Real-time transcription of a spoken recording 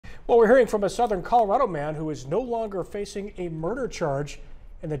Well, we're hearing from a southern Colorado man who is no longer facing a murder charge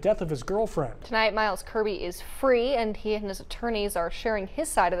in the death of his girlfriend. Tonight, Miles Kirby is free, and he and his attorneys are sharing his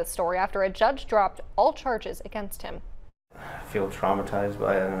side of the story after a judge dropped all charges against him. I feel traumatized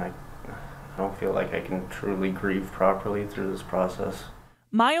by it, and I don't feel like I can truly grieve properly through this process.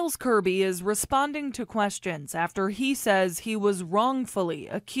 Miles Kirby is responding to questions after he says he was wrongfully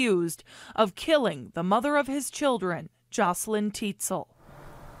accused of killing the mother of his children, Jocelyn Tietzel.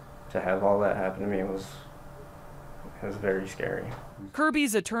 To have all that happen to me was very scary.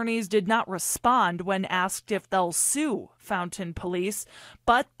 Kirby's attorneys did not respond when asked if they'll sue Fountain Police,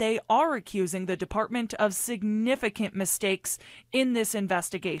 but they are accusing the department of significant mistakes in this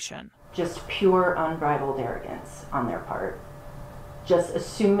investigation. Just pure unbridled arrogance on their part. Just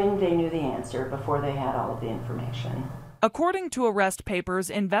assuming they knew the answer before they had all of the information. According to arrest papers,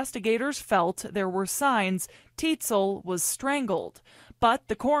 investigators felt there were signs Tietzel was strangled, but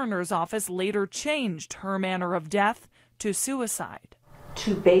the coroner's office later changed her manner of death to suicide.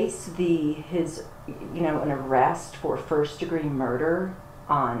 To base an arrest for first-degree murder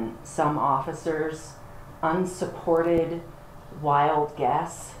on some officer's unsupported, wild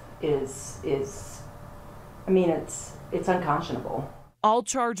guess is it's unconscionable. All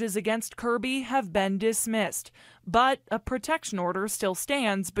charges against Kirby have been dismissed, but a protection order still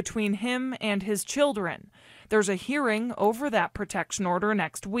stands between him and his children. There's a hearing over that protection order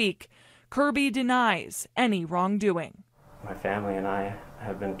next week. Kirby denies any wrongdoing. My family and I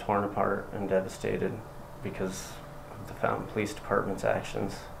have been torn apart and devastated because of the Fountain Police Department's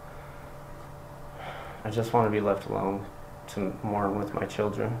actions. I just want to be left alone to mourn with my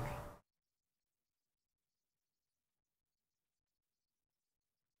children.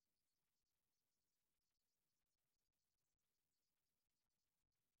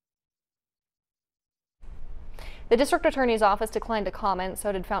 The district attorney's office declined to comment,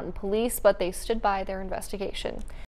 so did Fountain Police, but they stood by their investigation.